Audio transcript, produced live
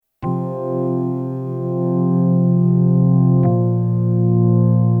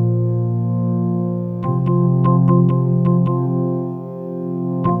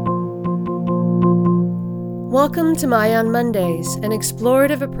Welcome to My on Mondays, an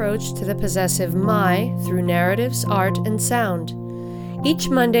explorative approach to the possessive my through narratives, art, and sound. Each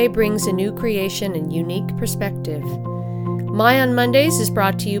Monday brings a new creation and unique perspective. My on Mondays is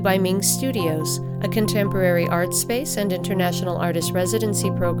brought to you by MING Studios, a contemporary art space and international artist residency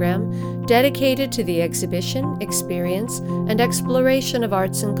program dedicated to the exhibition, experience, and exploration of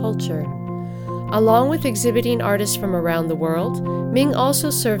arts and culture. Along with exhibiting artists from around the world, MING also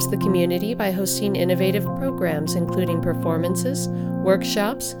serves the community by hosting innovative programs including performances,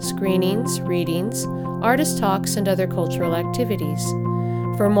 workshops, screenings, readings, artist talks, and other cultural activities.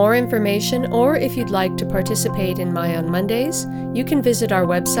 For more information, or if you'd like to participate in My on Mondays, you can visit our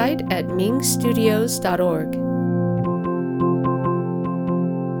website at mingstudios.org.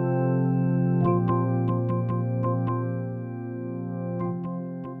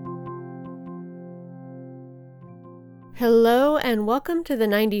 Hello and welcome to the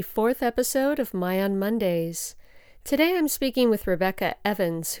 94th episode of My on Mondays. Today I'm speaking with Rebecca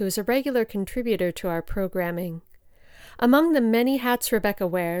Evans, who is a regular contributor to our programming. Among the many hats Rebecca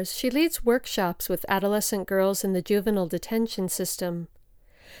wears, she leads workshops with adolescent girls in the juvenile detention system.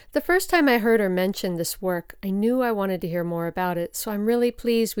 The first time I heard her mention this work, I knew I wanted to hear more about it, so I'm really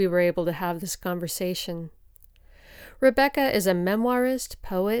pleased we were able to have this conversation. Rebecca is a memoirist,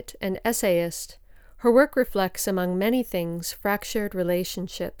 poet, and essayist. Her work reflects, among many things, fractured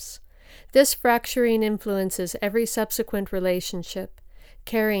relationships. This fracturing influences every subsequent relationship,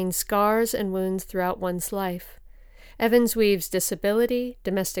 carrying scars and wounds throughout one's life. Evans weaves disability,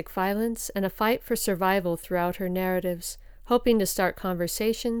 domestic violence, and a fight for survival throughout her narratives, hoping to start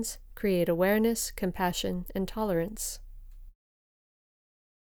conversations, create awareness, compassion, and tolerance.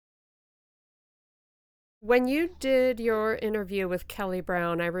 When you did your interview with Kelly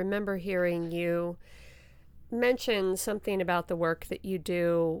Brown, I remember hearing you mention something about the work that you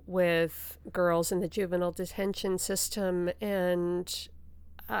do with girls in the juvenile detention system, and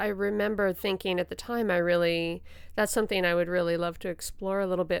I remember thinking at the time, that's something I would really love to explore a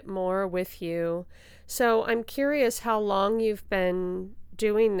little bit more with you. So I'm curious how long you've been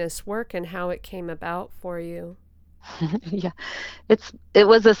doing this work and how it came about for you. Yeah, it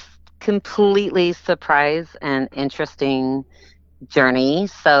was a completely surprise and interesting journey.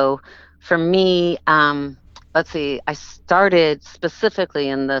 So for me, let's see, I started specifically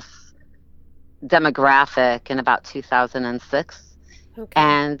in this demographic in about 2006. Okay.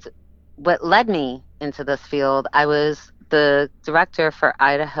 And what led me into this field, I was the director for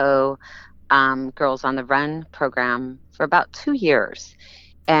Idaho Girls on the Run program for about 2 years.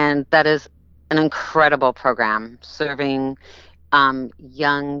 And that is an incredible program serving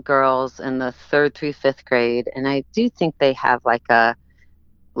young girls in the 3rd through 5th grade. And I do think they have like a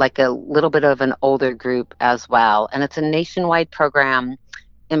little bit of an older group as well. And it's a nationwide program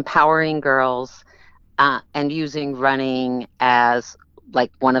empowering girls and using running as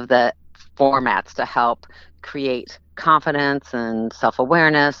like one of the formats to help create confidence and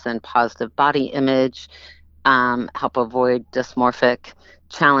self-awareness and positive body image, help avoid dysmorphic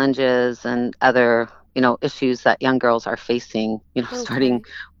challenges and other, issues that young girls are facing, starting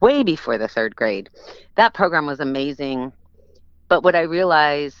way before the 3rd grade. That program was amazing. But what I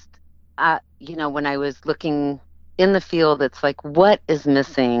realized, when I was looking in the field, it's like, what is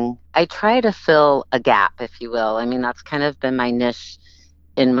missing? I try to fill a gap, if you will. I mean, that's kind of been my niche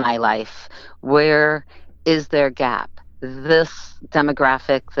in my life. Where is there a gap? This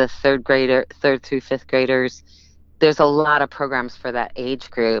demographic, the 3rd through 5th graders, there's a lot of programs for that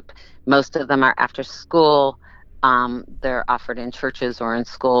age group. Most of them are after school. They're offered in churches or in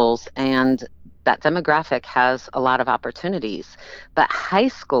schools, and that demographic has a lot of opportunities. But high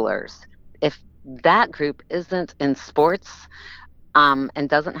schoolers, if that group isn't in sports and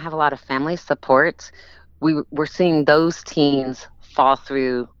doesn't have a lot of family support, we're seeing those teens fall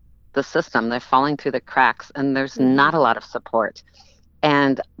through the system. They're falling through the cracks, and there's not a lot of support.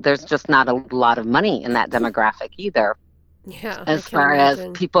 And there's just not a lot of money in that demographic either. Yeah, as far as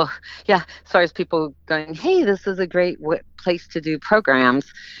people going, hey, this is a great place to do programs.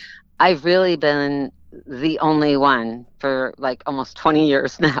 I've really been the only one for like almost 20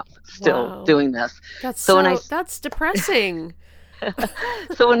 years now, still doing this. That's depressing.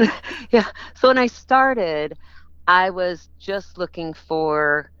 So when I started, I was just looking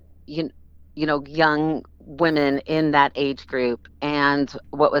for, young women in that age group. And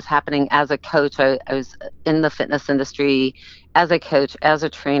what was happening as a coach, I was in the fitness industry as a coach, as a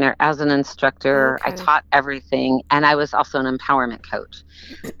trainer, as an instructor. I taught everything. And I was also an empowerment coach.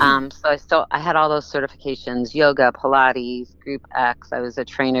 So I had all those certifications: yoga, Pilates, Group X. I was a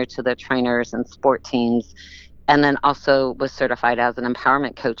trainer to the trainers and sport teams. and then also was certified as an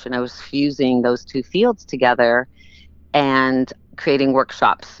empowerment coach. And I was fusing those two fields together and creating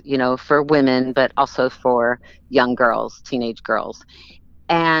workshops, for women, but also for young girls, teenage girls.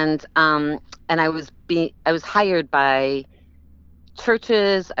 And I was hired by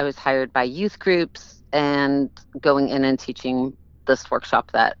churches, I was hired by youth groups, and going in and teaching this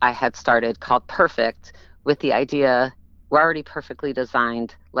workshop that I had started called Perfect, with the idea we're already perfectly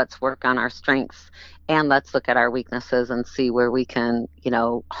designed. Let's work on our strengths and let's look at our weaknesses and see where we can,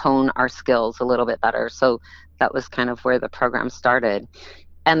 hone our skills a little bit better. So that was kind of where the program started.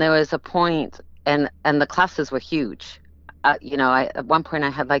 And there was a point, and the classes were huge. At one point I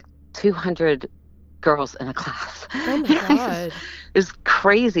had like 200 girls in a class. Oh my God. It was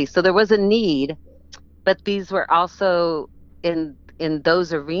crazy. So there was a need, but these were also in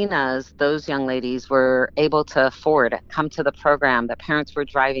those arenas, those young ladies were able to afford come to the program. The parents were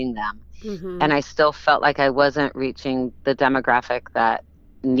driving them. Mm-hmm. And I still felt like I wasn't reaching the demographic that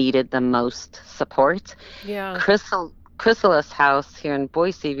needed the most support. Yeah. Chrysalis House here in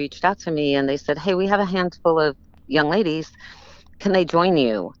Boise reached out to me and they said, "Hey, we have a handful of young ladies. Can they join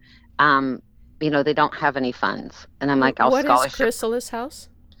you? They don't have any funds." And I'm like, "I'll What is scholarship." Chrysalis House?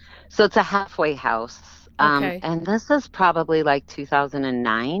 So it's a halfway house. Okay. And this is probably like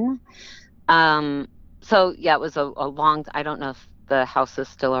 2009. So yeah, it was a long, I don't know if the house is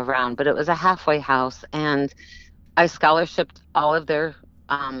still around, but it was a halfway house. And I scholarshiped all of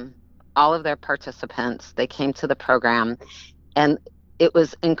their participants. They came to the program and it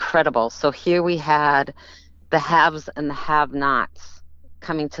was incredible. So here we had the haves and the have-nots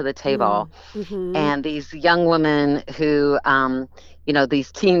coming to the table. Mm-hmm. And these young women who,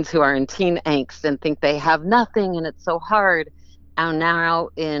 these teens who are in teen angst and think they have nothing and it's so hard, are now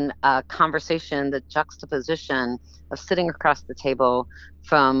in a conversation, the juxtaposition of sitting across the table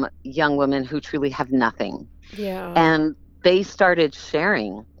from young women who truly have nothing. Yeah. And they started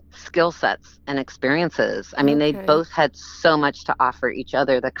sharing skill sets and experiences. I mean, they both had so much to offer each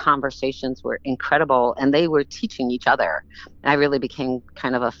other. The conversations were incredible and they were teaching each other. And I really became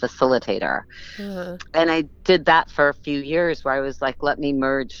kind of a facilitator. And I did that for a few years where I was like, let me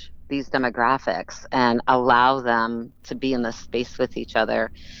merge these demographics and allow them to be in this space with each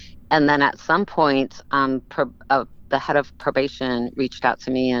other. And then at some point, the head of probation reached out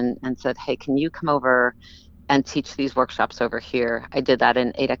to me and said, "Hey, can you come over and teach these workshops over here?" I did that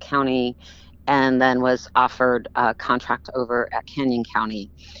in Ada County and then was offered a contract over at Canyon County.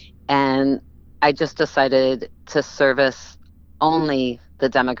 And I just decided to service only the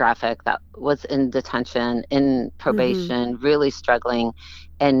demographic that was in detention, in probation, really struggling.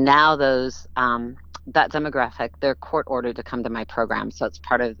 And now that demographic, they're court ordered to come to my program. So it's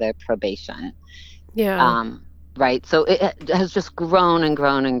part of their probation. Yeah. Right. So it has just grown and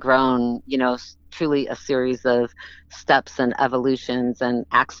grown and grown, truly a series of steps and evolutions and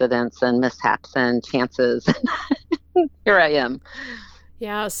accidents and mishaps and chances. Here I am.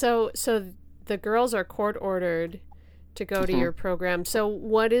 Yeah. So the girls are court ordered to go to your program. So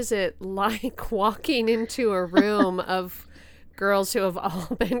what is it like walking into a room of girls who have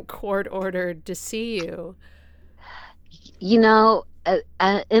all been court ordered to see you? In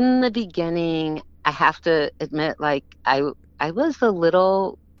the beginning, I have to admit, like I was a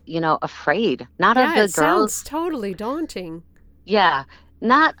little, afraid, not of the It girls. sounds totally daunting. Yeah,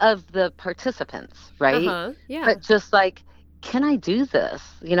 not of the participants, right? Yeah. But just like, can I do this?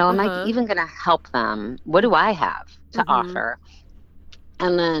 Am I even going to help them? What do I have to offer?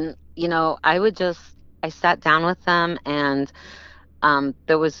 And then, I sat down with them and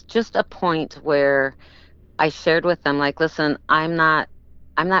there was just a point where I shared with them, like, listen, I'm not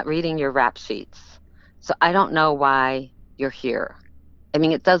reading your rap sheets. So I don't know why you're here. I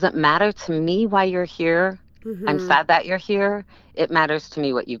mean, it doesn't matter to me why you're here. I'm sad that you're here. It matters to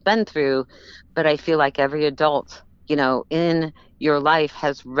me what you've been through. But I feel like every adult, in your life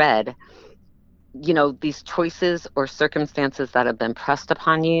has read, these choices or circumstances that have been pressed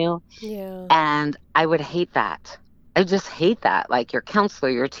upon you. Yeah. And I would hate that. I just hate that. Like your counselor,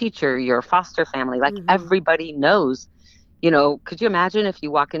 your teacher, your foster family, like everybody knows, could you imagine if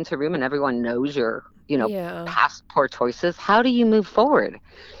you walk into a room and everyone knows your, past poor choices? How do you move forward?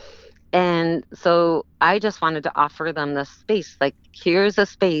 And so I just wanted to offer them this space. Like, here's a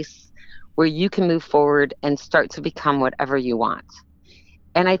space where you can move forward and start to become whatever you want.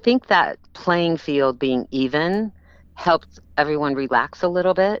 And I think that playing field being even helped everyone relax a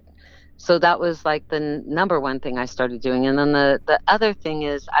little bit. So that was like the number one thing I started doing. And then the other thing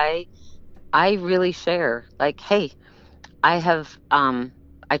is I really share, like, hey, I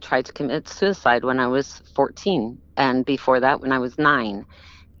tried to commit suicide when I was 14 and before that when I was 9.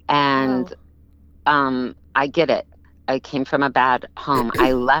 And I get it. I came from a bad home.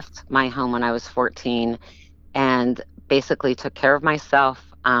 I left my home when I was 14 and basically took care of myself.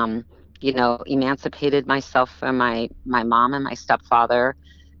 Emancipated myself from my mom and my stepfather.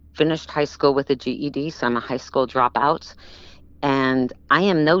 Finished high school with a GED, so I'm a high school dropout, and I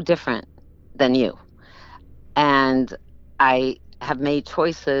am no different than you. And I have made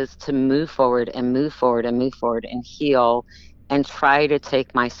choices to move forward and move forward and move forward and heal and try to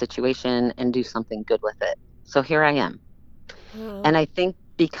take my situation and do something good with it. So here I am. Wow. And I think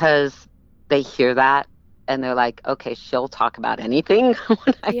because they hear that and they're like, okay, she'll talk about anything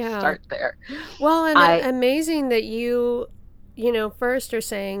when I Yeah. start there. Well, and I amazing that first are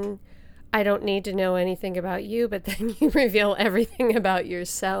saying, I don't need to know anything about you, but then you reveal everything about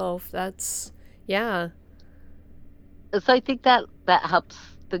yourself. Yeah. so I think that that helps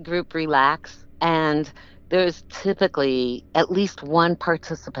the group relax, and there's typically at least one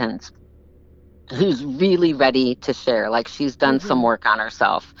participant who's really ready to share, like she's done some Mm-hmm. work on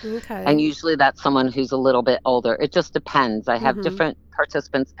herself. And Okay. usually that's someone who's a little bit older. It just depends. I have Mm-hmm. different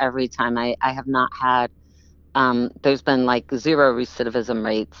participants every time. I have not had, there's been like zero recidivism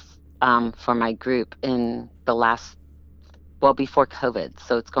rates for my group in the last, well, before COVID.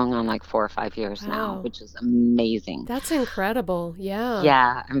 So it's going on like 4 or 5 years now, Wow. which is amazing. That's incredible. Yeah.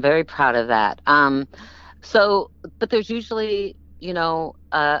 Yeah, I'm very proud of that. So, but there's usually,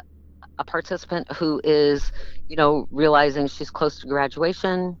 a participant who is, realizing she's close to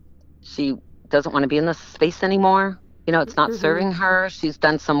graduation. She doesn't want to be in this space anymore. It's not Mm-hmm. serving her. She's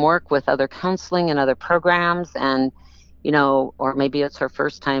done some work with other counseling and other programs, and, or maybe it's her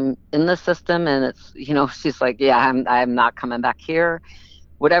first time in the system and it's, she's like, yeah, I'm not coming back here.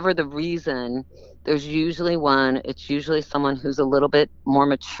 Whatever the reason, there's usually one, it's usually someone who's a little bit more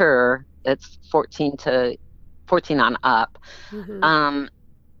mature. It's 14 on up. Mm-hmm. Um,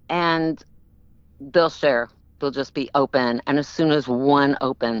 and they'll share. They'll just be open. And as soon as one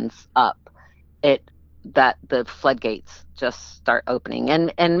opens up, it that the floodgates just start opening.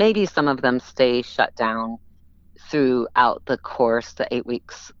 And maybe some of them stay shut down throughout the course, the 8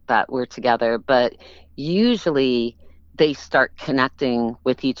 weeks that we're together, but usually they start connecting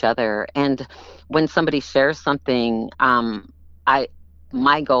with each other. And when somebody shares something, I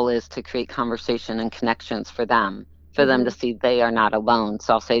my goal is to create conversation and connections for them to Mm-hmm. see they are not alone.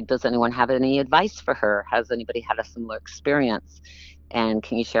 So I'll say, does anyone have any advice for her? Has anybody had a similar experience? And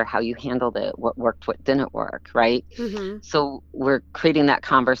can you share how you handled it? What worked, what didn't work, right? Mm-hmm. So we're creating that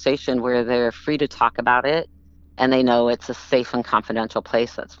conversation where they're free to talk about it and they know it's a safe and confidential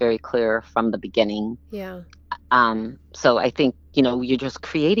place that's very clear from the beginning. Yeah. So I think, you're just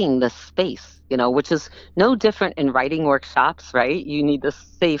creating this space, which is no different in writing workshops, right? You need this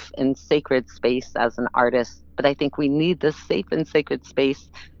safe and sacred space as an artist, but I think we need this safe and sacred space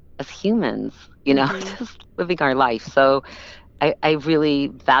as humans, Mm-hmm. just living our life. So I really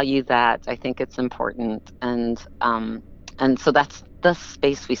value that. I think it's important. And so that's the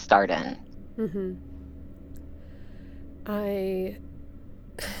space we start in. Mm-hmm. I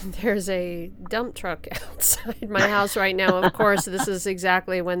There's a dump truck outside my house right now. Of course, this is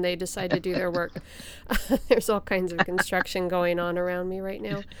exactly when they decide to do their work. There's all kinds of construction going on around me right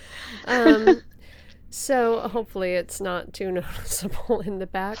now. So hopefully it's not too noticeable in the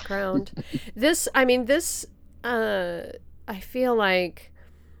background. Uh, I feel like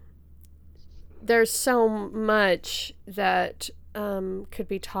there's so much that could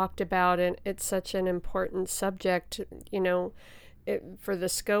be talked about, and it's such an important subject, for the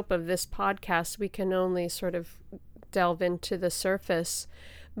scope of this podcast, we can only sort of delve into the surface.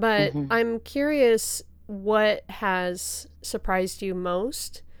 But Hmm. I'm curious, what has surprised you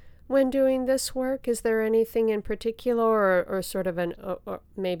most when doing this work? Is there anything in particular, or sort of or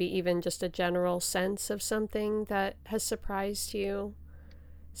maybe even just a general sense of something that has surprised you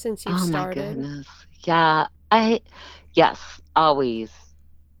since you've Oh my started? goodness. Yeah. Yes, always.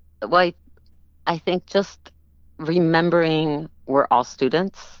 Well, I think just remembering we're all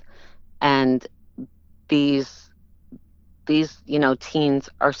students and these teens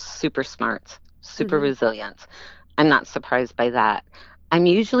are super smart, super Mm-hmm. resilient. I'm not surprised by that. I'm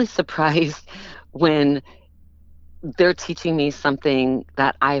usually surprised when they're teaching me something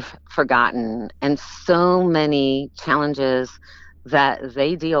that I've forgotten, and so many challenges that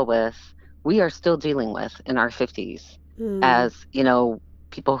they deal with, we are still dealing with in our 50s Mm. as,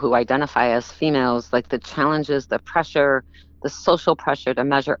 people who identify as females, like the challenges, the pressure, the social pressure to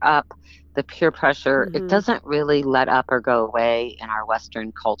measure up, the peer pressure, it Mm-hmm. doesn't really let up or go away in our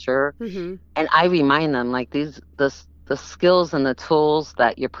Western culture. Mm-hmm. And I remind them like the skills and the tools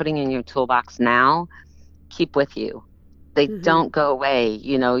that you're putting in your toolbox now, keep with you. They Mm-hmm. don't go away.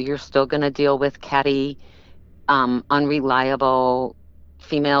 You're still going to deal with catty, unreliable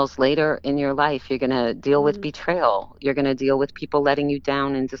females later in your life. You're going to deal with Mm-hmm. betrayal. You're going to deal with people letting you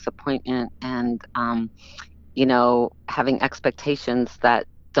down and disappointment and, having expectations that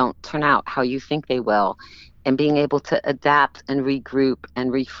don't turn out how you think they will. And being able to adapt and regroup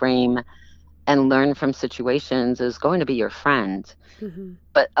and reframe and learn from situations is going to be your friend. Mm-hmm.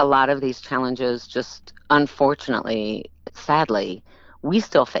 But a lot of these challenges, just unfortunately, sadly, we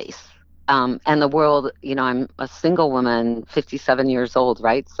still face. And the world, I'm a single woman, 57 years old,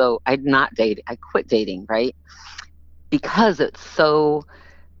 right? So I quit dating, right? Because it's so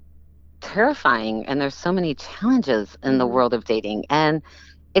terrifying and there's so many challenges in the Mm-hmm. world of dating. And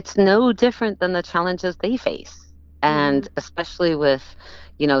it's no different than the challenges they face. Mm-hmm. And especially with,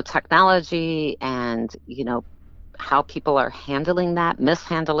 technology and, how people are handling that,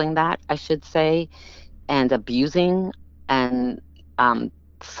 mishandling that, I should say, and abusing and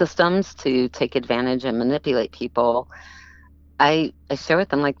systems to take advantage and manipulate people. I share with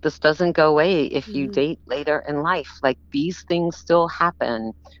them, like, this doesn't go away if you Mm-hmm. date later in life. Like, these things still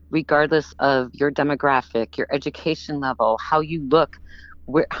happen regardless of your demographic, your education level, how you look,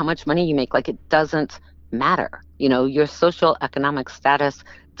 how much money you make. Like, it doesn't matter. Your social economic status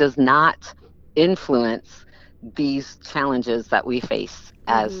does not influence these challenges that we face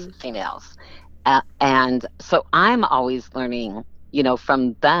as Mm-hmm. females. And so I'm always learning,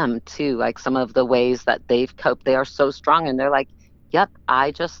 from them too, like some of the ways that they've coped. They are so strong and they're like, yep,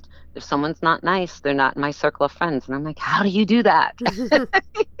 if someone's not nice, they're not in my circle of friends. And I'm like, how do you do that?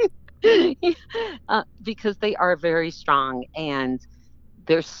 Because they are very strong and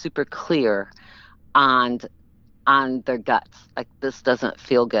they're super clear on their guts. Like, this doesn't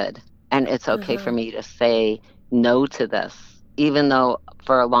feel good. And it's okay for Uh-huh. me to say no to this, even though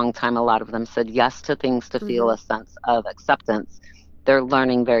for a long time, a lot of them said yes to things to feel Mm-hmm. a sense of acceptance. They're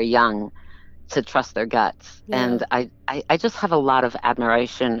learning very young to trust their guts. Yeah. And I just have a lot of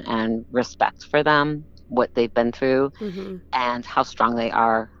admiration and respect for them, what they've been through, Mm-hmm. and how strong they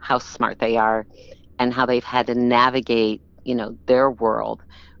are, how smart they are, and how they've had to navigate, their world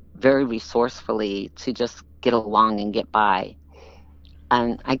very resourcefully to just get along and get by.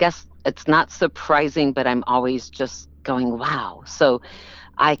 And I guess it's not surprising, but I'm always just going, wow. So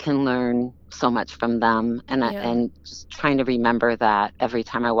I can learn so much from them, Yeah. and just trying to remember that every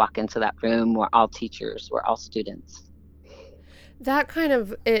time I walk into that room. We're all teachers, we're all students. That kind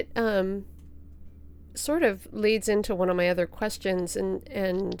of it sort of leads into one of my other questions,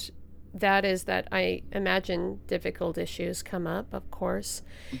 and that is that I imagine difficult issues come up, of course,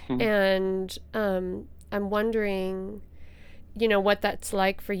 Hmm. and I'm wondering, what that's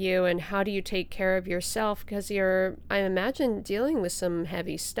like for you, and how do you take care of yourself, because you're, I imagine, dealing with some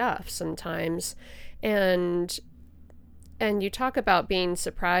heavy stuff sometimes, and you talk about being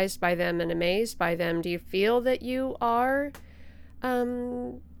surprised by them and amazed by them. Do you feel that you are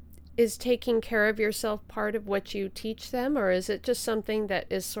um, is taking care of yourself part of what you teach them, or is it just something that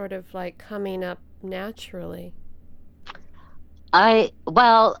is sort of like coming up naturally?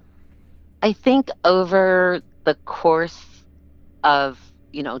 Well, I think over the course of,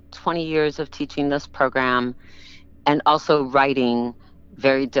 20 years of teaching this program and also writing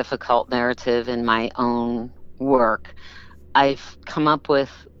very difficult narrative in my own work, I've come up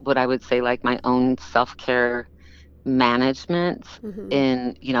with what I would say like my own self-care management Mm-hmm.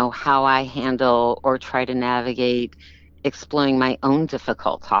 in, how I handle or try to navigate exploring my own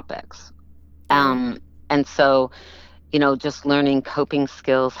difficult topics. Yeah. Um, and so, just learning coping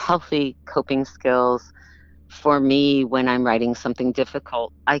skills, healthy coping skills for me when I'm writing something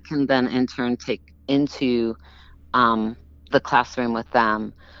difficult, I can then in turn take into um, the classroom with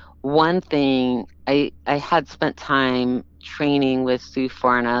them. One thing, I had spent time training with Sue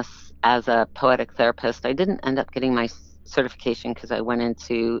Fornas as a poetic therapist. I didn't end up getting my certification because I went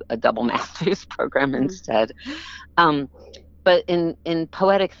into a double master's program Mm-hmm. instead. Um, but in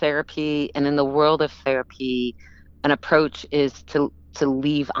poetic therapy and in the world of therapy, an approach is to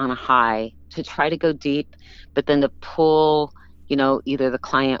leave on a high, to try to go deep, but then to pull, either the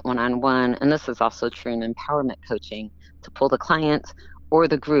client one on one, and this is also true in empowerment coaching, to pull the client or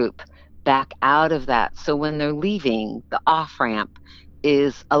the group back out of that. So when they're leaving, the off ramp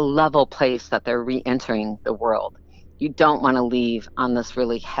is a level place that they're re-entering the world. You don't want to leave on this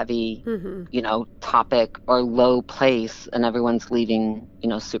really heavy, Mm-hmm. topic or low place and everyone's leaving,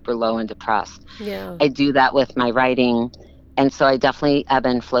 super low and depressed. Yeah. I do that with my writing. And so I definitely ebb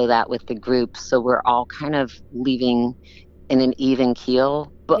and flow that with the group. So we're all kind of leaving in an even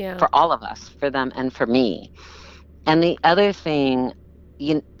keel, but Yeah. for all of us, for them and for me. And the other thing,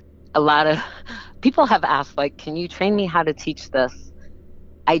 you, a lot of people have asked, like, can you train me how to teach this?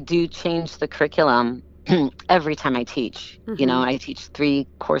 I do change the curriculum every time I teach. Mm-hmm. I teach 3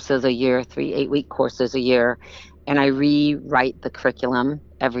 courses a year, 3 8-week courses a year, and I rewrite the curriculum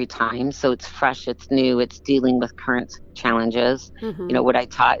every time. So it's fresh, it's new, it's dealing with current challenges. Mm-hmm. What I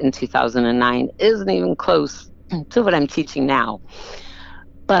taught in 2009 isn't even close to what I'm teaching now.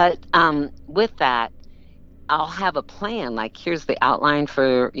 But with that, I'll have a plan. Like, here's the outline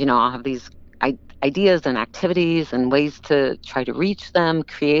for, I'll have these ideas and activities and ways to try to reach them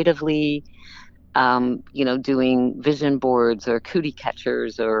creatively, doing vision boards or cootie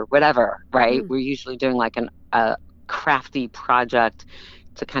catchers or whatever, right? Mm. We're usually doing like a crafty project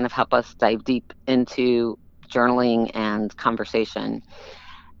to kind of help us dive deep into journaling and conversation.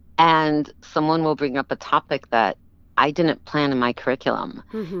 And someone will bring up a topic that I didn't plan in my curriculum,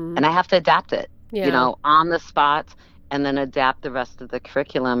 Mm-hmm. and I have to adapt it, Yeah. on the spot, and then adapt the rest of the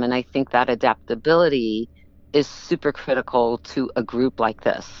curriculum. And I think that adaptability is super critical to a group like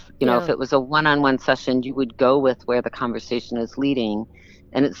this. If Yeah. it was a one-on-one session, you would go with where the conversation is leading.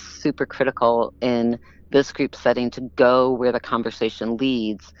 And it's super critical in this group setting to go where the conversation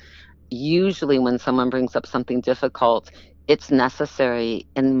leads. Usually, when someone brings up something difficult, it's necessary,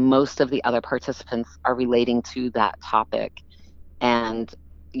 and most of the other participants are relating to that topic. And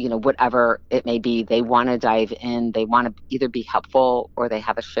whatever it may be, they want to dive in, they want to either be helpful or they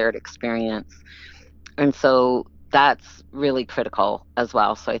have a shared experience. And so that's really critical as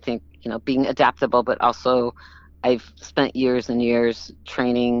well. So I think, being adaptable, but also I've spent years and years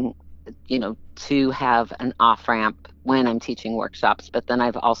training, to have an off ramp when I'm teaching workshops, but then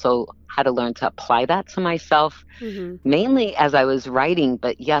I've also had to learn to apply that to myself, Mm-hmm. mainly as I was writing.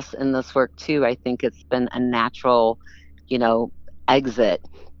 But yes, in this work too, I think it's been a natural, you know, exit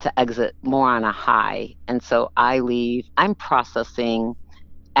to exit more on a high. And so I leave, I'm processing.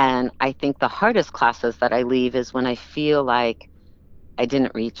 And I think the hardest classes that I leave is when I feel like I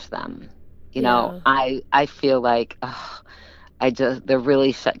didn't reach them. Yeah. I feel like, ugh, they're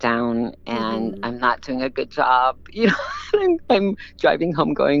really shut down and Mm-hmm. I'm not doing a good job. I'm driving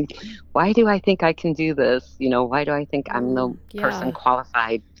home going, why do I think I can do this? Why do I think I'm the person Yeah.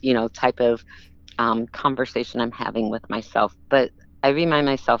 qualified, type of conversation I'm having with myself. But I remind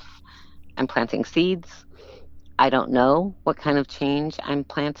myself I'm planting seeds. I don't know what kind of change I'm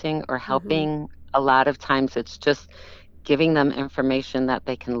planting or Mm-hmm. helping. A lot of times it's just giving them information that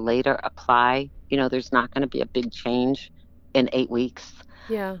they can later apply. There's not going to be a big change in 8 weeks.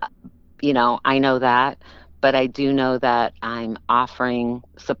 Yeah. I know that, but I do know that I'm offering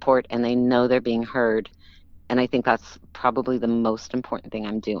support and they know they're being heard. And I think that's probably the most important thing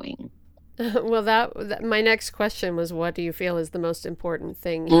I'm doing. Well, my next question was, what do you feel is the most important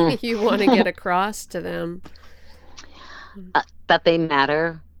thing Mm. you want to get across to them? That they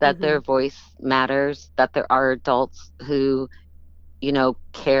matter, that Mm-hmm. their voice matters, that there are adults who,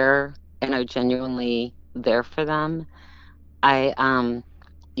 care and are genuinely there for them. I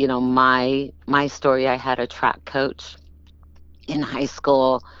my story, I had a track coach in high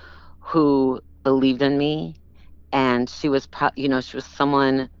school who believed in me, and she was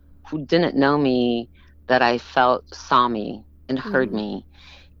someone who didn't know me, that I felt saw me and heard Mm-hmm. me.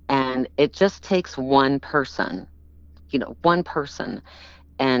 And it just takes one person.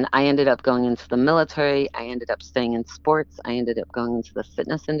 And I ended up going into the military. I ended up staying in sports. I ended up going into the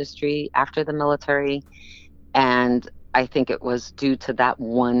fitness industry after the military. And I think it was due to that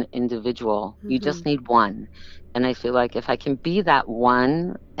one individual. You Mm-hmm. just need one. And I feel like if I can be that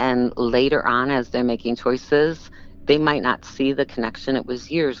one, and later on, as they're making choices, they might not see the connection. It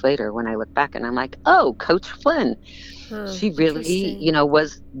was years later when I look back and I'm like, oh, Coach Flynn, Huh. she really, Interesting.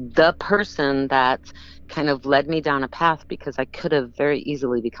 was the person that kind of led me down a path, because I could have very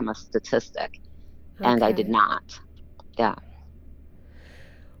easily become a statistic and I did Okay. not. Yeah.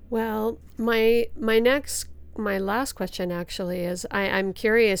 Well, my last question actually is, I'm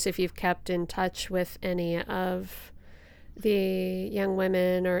curious if you've kept in touch with any of the young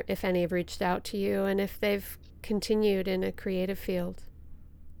women, or if any have reached out to you, and if they've continued in a creative field.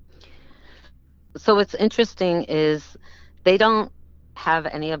 So what's interesting is they don't have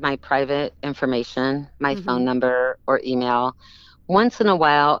any of my private information, my Mm-hmm. phone number or email. Once in a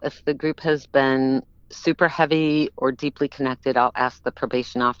while, if the group has been super heavy or deeply connected, I'll ask the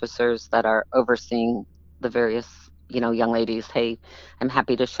probation officers that are overseeing the various, young ladies, hey, I'm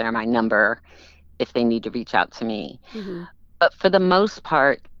happy to share my number if they need to reach out to me. Mm-hmm. But for the most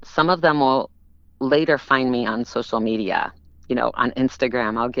part, some of them will later find me on social media. On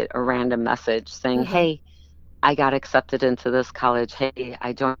Instagram, I'll get a random message saying, Uh-huh. hey, I got accepted into this college. Hey,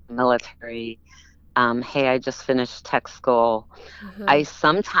 I joined the military. Hey, I just finished tech school. Uh-huh. I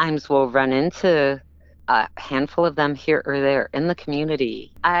sometimes will run into a handful of them here or there in the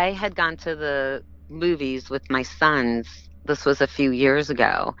community. I had gone to the movies with my sons. This was a few years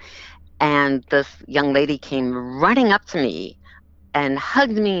ago. And this young lady came running up to me and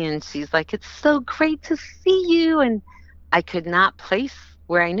hugged me. And she's like, "It's so great to see you." And I could not place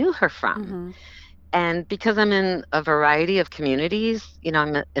where I knew her from. Mm-hmm. And because I'm in a variety of communities,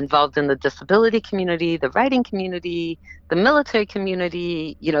 I'm involved in the disability community, the writing community, the military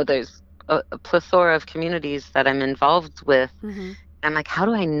community, there's a plethora of communities that I'm involved with. Mm-hmm. I'm like, how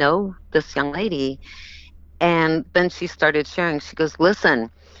do I know this young lady? And then she started sharing. She goes, "Listen,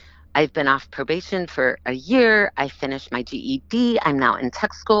 I've been off probation for a year. I finished my GED. I'm now in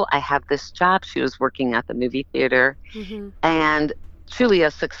tech school. I have this job." She was working at the movie theater, Mm-hmm. and truly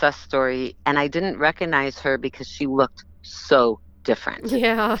a success story. And I didn't recognize her because she looked so different.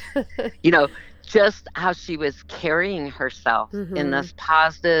 Yeah. You know, just how she was carrying herself in Mm-hmm. this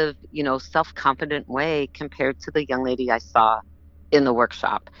positive, self-confident way compared to the young lady I saw in the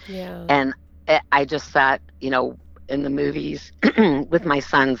workshop. Yeah. And I just sat, in the movies with my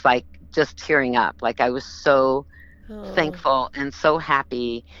sons, like just tearing up. Like I was so Oh. thankful and so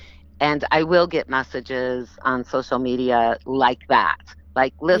happy. And I will get messages on social media like that.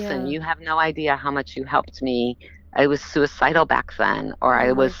 Like, "Listen, Yeah. you have no idea how much you helped me. I was suicidal back then, or Oh I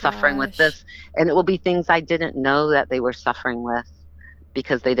my was suffering with gosh. this." And it will be things I didn't know that they were suffering with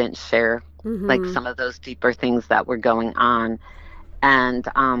because they didn't share like Mm-hmm. some of those deeper things that were going on. And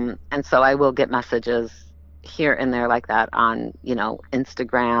so I will get messages here and there like that on,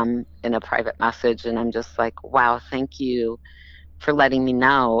 Instagram in a private message. And I'm just like, "Wow, thank you for letting me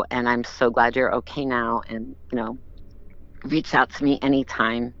know. And I'm so glad you're okay now. And, reach out to me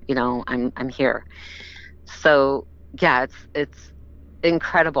anytime, I'm here." So yeah, it's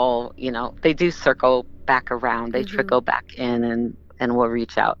incredible. They do circle back around. They Mm-hmm. trickle back in and will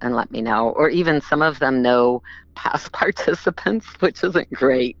reach out and let me know. Or even some of them know past participants, which isn't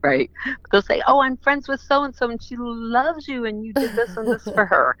great, right? They'll say, "Oh, I'm friends with so and so and she loves you and you did this and this for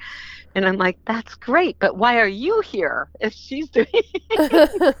her." And I'm like, "That's great, but why are you here if she's doing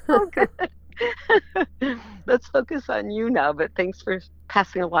so good?" Let's focus on you now, but thanks for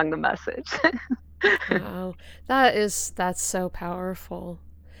passing along the message. Wow. That's so powerful.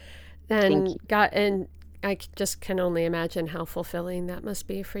 Thank And you. I just can only imagine how fulfilling that must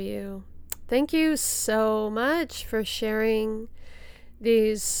be for you. Thank you so much for sharing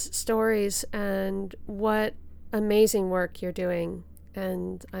these stories and what amazing work you're doing.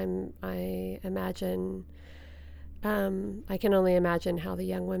 And I imagine, I can only imagine how the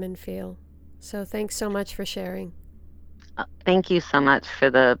young women feel. So thanks so much for sharing. Thank you so much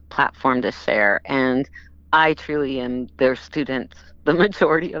for the platform to share. And I truly am their student the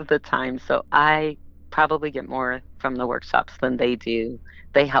majority of the time. So I probably get more from the workshops than they do.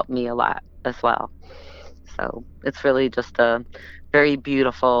 They help me a lot as well. So it's really just a very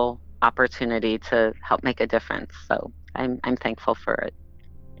beautiful opportunity to help make a difference. So I'm thankful for it.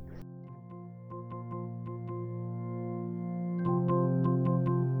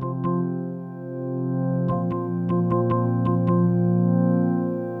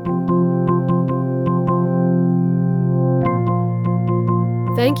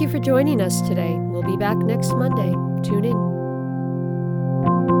 Thank you for joining us today. We'll be back next Monday. Tune in.